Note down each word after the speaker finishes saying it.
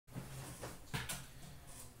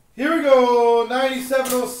Here we go,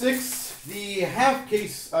 9706, the half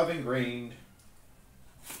case of Engrained.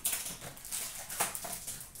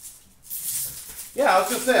 Yeah, I was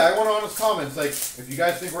going to say, I want honest comments. Like, if you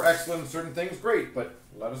guys think we're excellent in certain things, great, but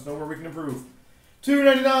let us know where we can improve.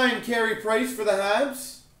 $2.99 carry price for the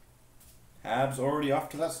Habs. Habs already off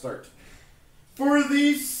to that start. For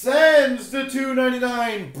the Sens, the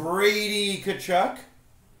 $2.99 Brady Tkachuk.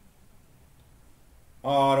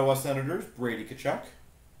 Ottawa Senators, Brady Tkachuk.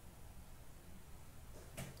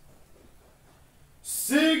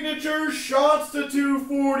 Signature shots to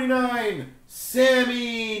 $2.49,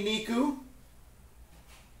 Sammy Niku.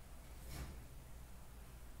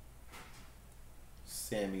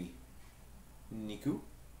 Sammy Niku.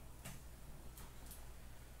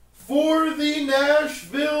 For the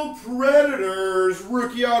Nashville Predators,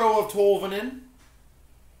 rookie auto of Tolvanen.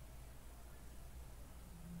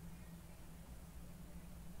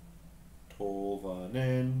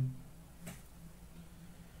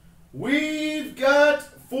 We've got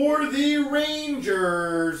for the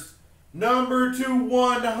Rangers, number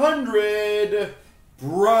 2/100,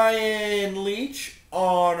 Brian Leach,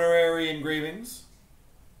 honorary engravings.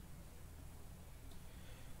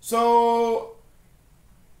 So,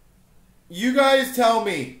 you guys tell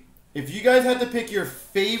me, if you guys had to pick your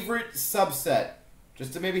favorite subset,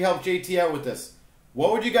 just to maybe help JT out with this,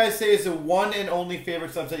 what would you guys say is the one and only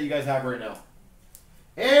favorite subset you guys have right now?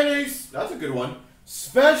 And that's a good one.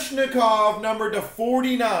 Svechnikov, number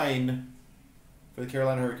 /49 for the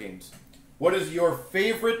Carolina Hurricanes. What is your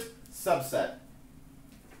favorite subset?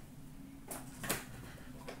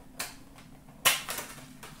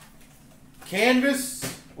 Canvas.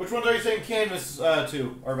 Which ones are you saying canvas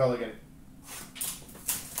to, Arvel again?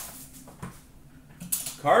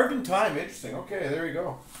 Carved in time. Interesting. Okay, there you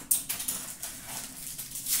go.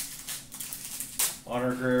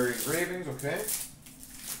 Honorary engravings. Okay.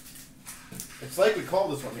 It's like we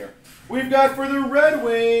called this one here. We've got for the Red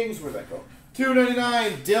Wings, where'd that go?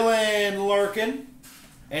 $2.99, Dylan Larkin.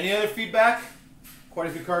 Any other feedback? Quite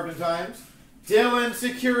a few carved in times. Dylan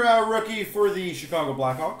ChAra, rookie for the Chicago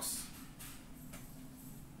Blackhawks.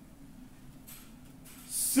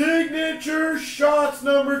 Signature shots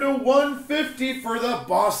number /150 for the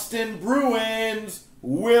Boston Bruins,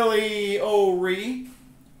 Willie O'Ree.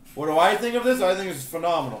 What do I think of this? I think it's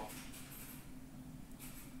phenomenal.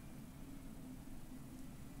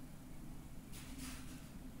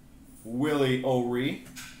 Willie O'Ree.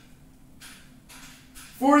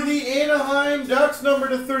 For the Anaheim Ducks, number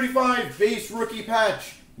 /35, base rookie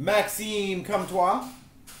patch, Maxime Comtois.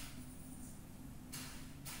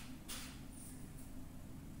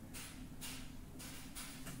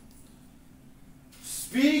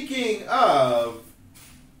 Speaking of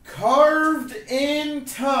carved in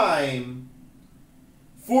time,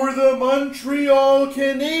 for the Montreal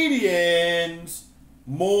Canadiens,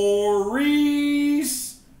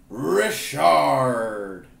 Maurice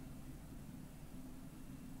Richard.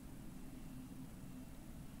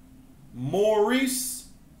 Maurice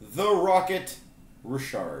the Rocket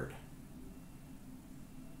Richard.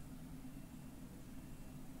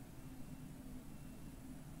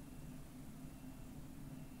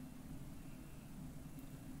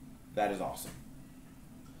 That is awesome.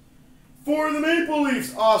 For the Maple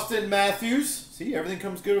Leafs, Austin Matthews. See, everything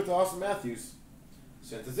comes good with Austin Matthews.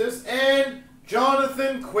 Synthesis. And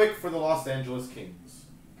Jonathan Quick for the Los Angeles Kings.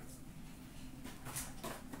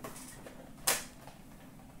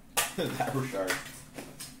 That Richard.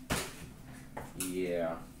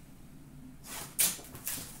 Yeah.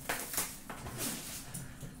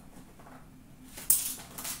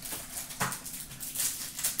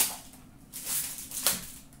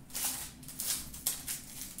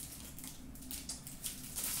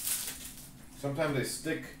 Sometimes they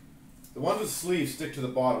stick, the ones with sleeves stick to the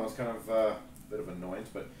bottom. It's kind of a bit of annoyance,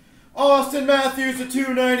 but Austin Matthews at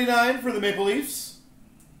 $2.99 for the Maple Leafs.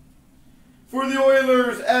 For the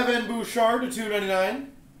Oilers, Evan Bouchard at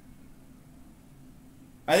 $2.99.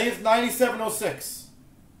 I think it's 9706.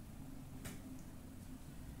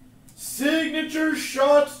 Signature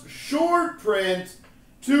shots short print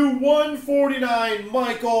 /149,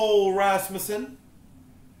 Michael Rasmussen.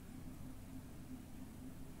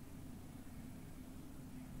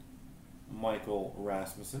 Michael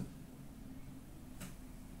Rasmussen.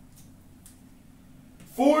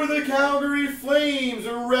 For the Calgary Flames,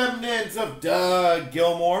 remnants of Doug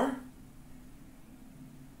Gilmour.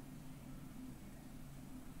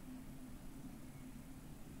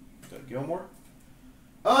 Doug Gilmour.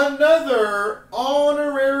 Another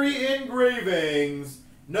honorary engravings,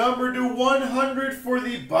 number /100 for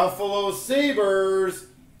the Buffalo Sabres,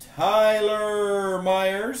 Tyler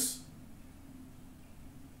Myers.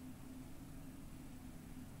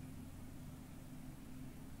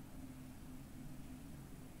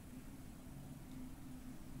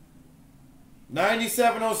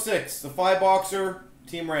 9706, the 5-boxer,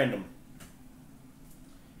 team random.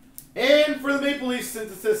 And for the Maple Leaf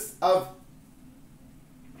synthesis of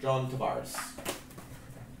John Tavares.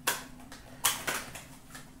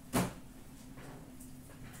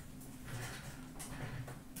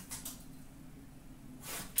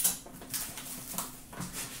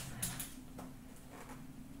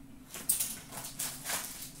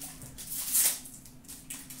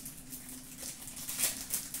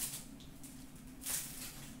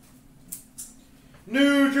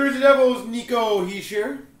 New Jersey Devils, Nico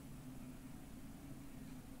Hischier.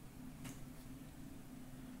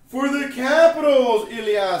 For the Capitals,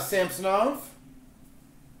 Ilya Samsonov.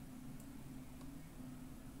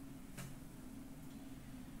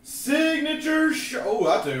 Signature oh,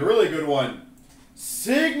 that's a really good one.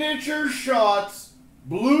 Signature Shots,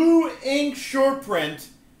 blue ink short print,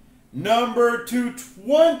 number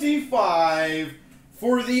 225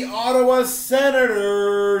 for the Ottawa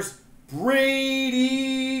Senators,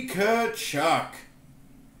 Brady Tkachuk.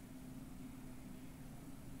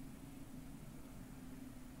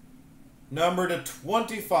 Number to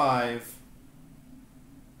 25,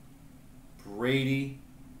 Brady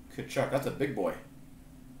Tkachuk. That's a big boy.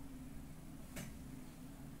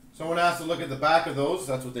 Someone has to look at the back of those.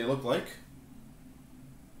 That's what they look like.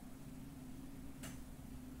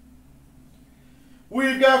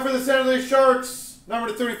 We've got for the San Jose Sharks, number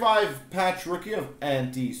to 35, patch rookie of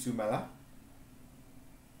Antti Sumela.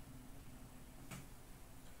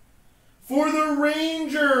 For the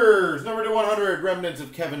Rangers, number to 100, remnants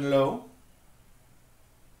of Kevin Lowe.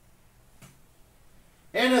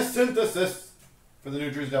 And a synthesis for the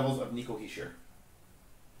New Jersey Devils of Nico Hischier.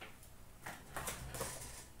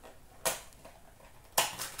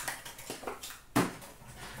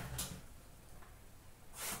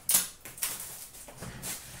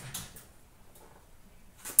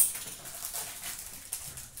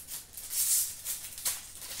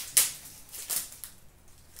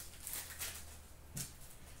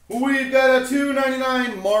 We've got a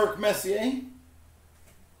 $2.99 Mark Messier.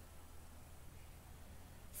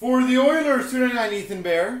 For the Oilers, $2.99 Ethan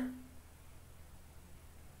Bear.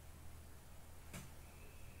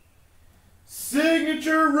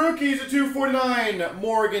 Signature rookies at $2.49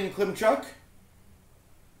 Morgan Klimchuk.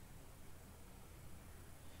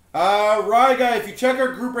 Right, guy, if you check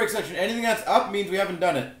our group break section, anything that's up means we haven't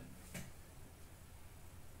done it.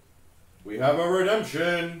 We have a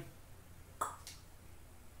redemption.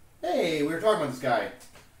 Hey, we were talking about this guy.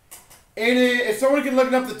 And if someone can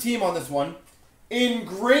look up the team on this one,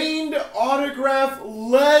 Engrained autograph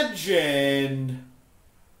legend,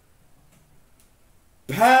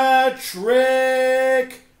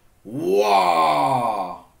 Patrick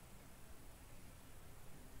Waugh.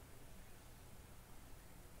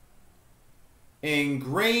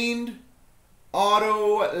 Engrained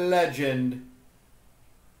auto legend,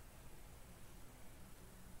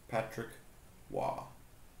 Patrick Waugh.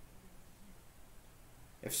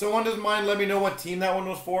 If someone doesn't mind, let me know what team that one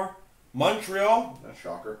was for. Montreal, a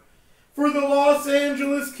shocker. For the Los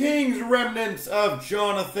Angeles Kings, remnants of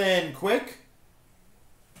Jonathan Quick.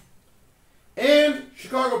 And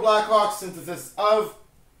Chicago Blackhawks, synthesis of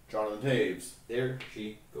Jonathan Taves. There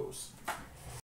she goes.